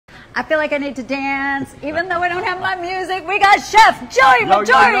I feel like I need to dance. Even though I don't have my music, we got Chef Joey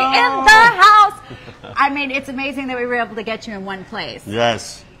Maggiore in the house. I mean, it's amazing that we were able to get you in one place.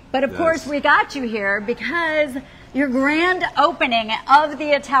 Yes. But of course, we got you here because your grand opening of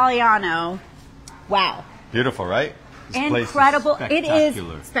the Italiano, wow. Beautiful, right? Incredible. It is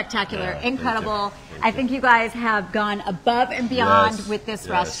spectacular. Yeah, incredible. I think you guys have gone above and beyond with this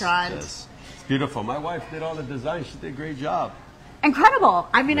restaurant. Yes. It's beautiful. My wife did all the design. She did a great job. Incredible.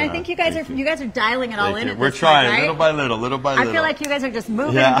 I mean, I think you guys are dialing it all in at We're this trying, point, right? little by little, little by little. I feel like you guys are just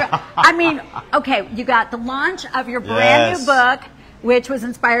moving. I mean, okay, you got the launch of your brand new book, which was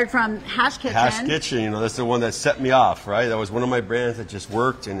inspired from Hash Kitchen. Hash Kitchen, you know, that's the one that set me off, right? That was one of my brands that just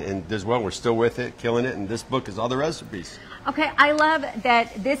worked, and there's one, we're still with it, killing it, and this book is all the recipes. Okay, I love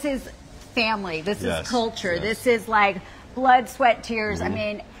that this is family, this is culture, this is like blood, sweat, tears. I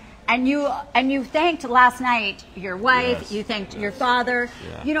mean, and you thanked last night your wife, you thanked your father.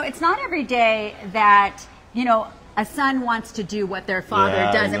 You know, it's not every day that, you know, a son wants to do what their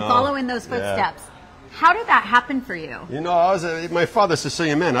father does and follow in those footsteps. How did that happen for you? You know, my father's a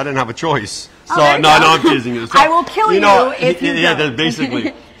Sicilian man. I didn't have a choice. So no, I'm teasing you. So, I will kill you if you don't.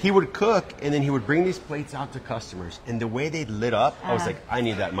 Basically. He would cook, and then he would bring these plates out to customers. And the way they lit up, I was like, I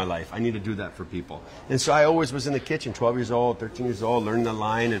need that in my life. I need to do that for people. And so I always was in the kitchen, 12 years old, 13 years old, learning the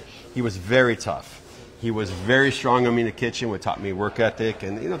line. And he was very tough. He was very strong on me in the kitchen, taught me work ethic.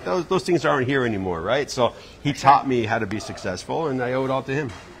 And, you know, those things aren't here anymore, right? So he taught me how to be successful, and I owe it all to him.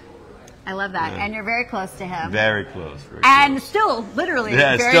 I love that. And you're very close to him. Very close. And still, literally,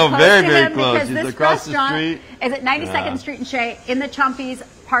 very close to him because this restaurant is at 92nd Street and Shea in the Chompies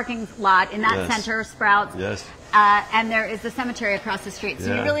parking lot in that center, Sprouts. Yes. And there is the cemetery across the street.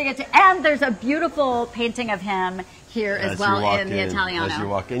 So you really get to, and there's a beautiful painting of him here as well in the Italiano. As you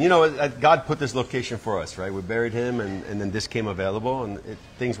walk in. You know, God put this location for us, right? We buried him, and then this came available, and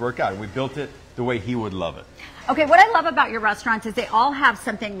things work out. And we built it the way he would love it. Okay, what I love about your restaurants is they all have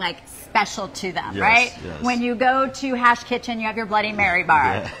something like special to them, right? Yes. When you go to Hash Kitchen, you have your Bloody Mary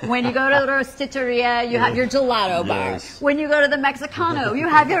bar. When you go to the Rosticceria, you have your gelato bar. When you go to the Mexicano, you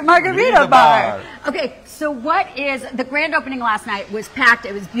have your margarita bar. Okay, so what is, the grand opening last night was packed,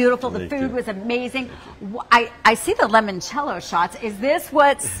 it was beautiful, the food was amazing. I see the limoncello shots. Is this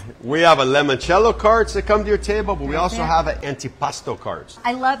what's... We have a limoncello carts that come to your table, but we also have an antipasto carts.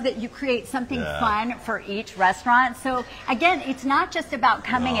 I love that you create something fun for each restaurant. So again, it's not just about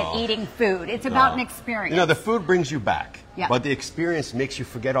coming and eating food. It's about an experience. You know, the food brings you back, Yeah. but the experience makes you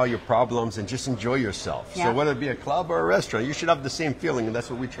forget all your problems and just enjoy yourself. Yeah. So whether it be a club or a restaurant, you should have the same feeling, and that's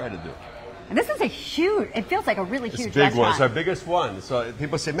what we try to do. And this is a huge, it feels like a really huge It's a big restaurant. one. It's our biggest one. So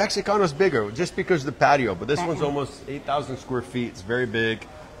people say Mexicano's bigger just because of the patio, but this one's almost 8,000 square feet. It's very big.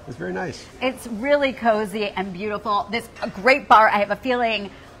 It's very nice. It's really cozy and beautiful. This a great bar. I have a feeling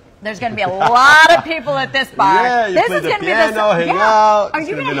there's going to be a lot of people at this bar. Yeah, you this play is the going to be piano, hang out. Are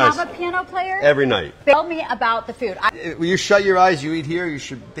you going to have a piano player? Every night. Tell me about the food. When you shut your eyes, you eat here, you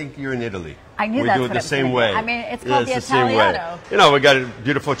should think you're in Italy. I knew we that's do it what the same way. I mean, it's called the it's the same way. Italiano. You know, we got a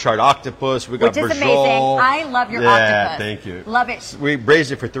beautiful charred octopus. We got Which is brajol. amazing. I love your octopus. Thank you. Love it. We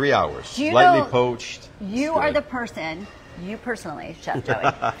braised it for 3 hours. Do you lightly know, poached. You are the person, you personally, Chef Joey,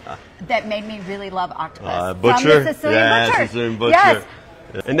 that made me really love octopus. Butcher? From the Sicilian butcher. Sicilian butcher. Yes.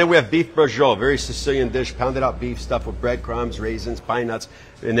 And then we have beef brajol, very Sicilian dish, pounded out beef stuffed with breadcrumbs, raisins, pine nuts,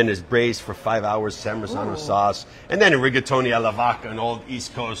 and then it's braised for 5 hours, Parmesan sauce, and then rigatoni alla vacca, an old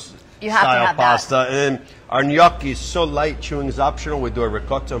East Coast style pasta. And our gnocchi is so light, chewing is optional. We do a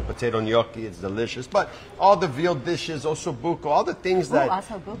ricotta and potato gnocchi, it's delicious. But all the veal dishes, osso buco, all the things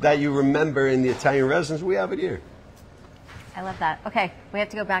that you remember in the Italian restaurants, we have it here. I love that. Okay, we have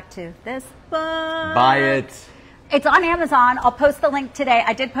to go back to this book. Buy it. It's on Amazon. I'll post the link today.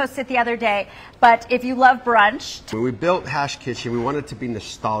 I did post it the other day. But if you love brunch. When we built Hash Kitchen, we wanted it to be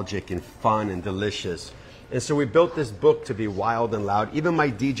nostalgic and fun and delicious. And so we built this book to be wild and loud. Even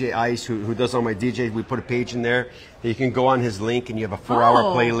my DJ Ice, who does all my DJs, we put a page in there that you can go on his link and you have a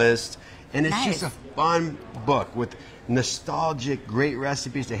 4-hour playlist. And it's just a fun book with nostalgic, great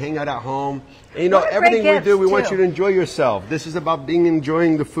recipes to hang out at home. And you know, everything we do, we want you to enjoy yourself. This is about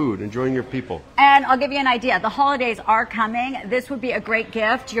enjoying the food, enjoying your people. And I'll give you an idea. The holidays are coming. This would be a great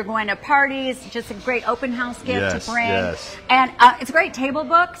gift. You're going to parties, just a great open house gift to bring. Yes. And it's a great table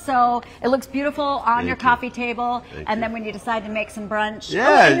book, so it looks beautiful on your coffee table. And then when you decide to make some brunch,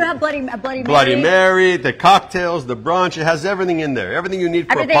 and you have Bloody Mary. Bloody Mary, the cocktails, the brunch. It has everything in there. Everything you need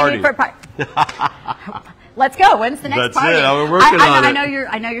for a party. You need for a party. Let's go. When's the next party? That's it. We're working on it.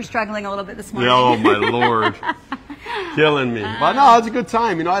 I know you're struggling a little bit this morning. Oh my Lord, killing me. But no, it's a good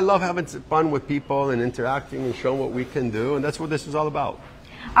time. You know, I love having fun with people and interacting and showing what we can do, and that's what this is all about.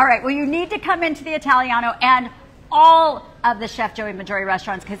 All right, well, you need to come into the Italiano and all of the Chef Joey Maggiore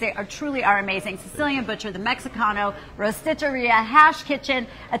restaurants because they truly are amazing. Sicilian Butcher, the Mexicano, Rosticceria, Hash Kitchen,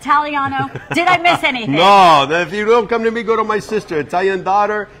 Italiano. Did I miss anything? No, if you don't come to me, go to my sister, Italian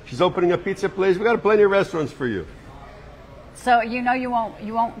daughter. She's opening a pizza place. We got plenty of restaurants for you. So you know you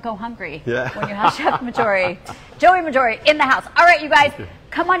won't go hungry when you have Chef Maggiore. Joey Maggiore in the house. All right, you guys,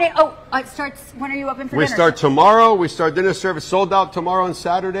 come on in. Oh, it starts, when are you open for dinner? We start tomorrow. We start dinner service sold out tomorrow and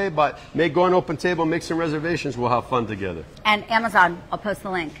Saturday, but go on Open Table, make some reservations. We'll have fun together. And Amazon, I'll post the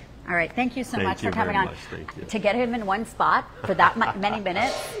link. All right, thank you so much for coming on. Thank you. To get him in one spot for that many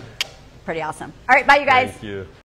minutes, pretty awesome. All right, bye you guys. Thank you.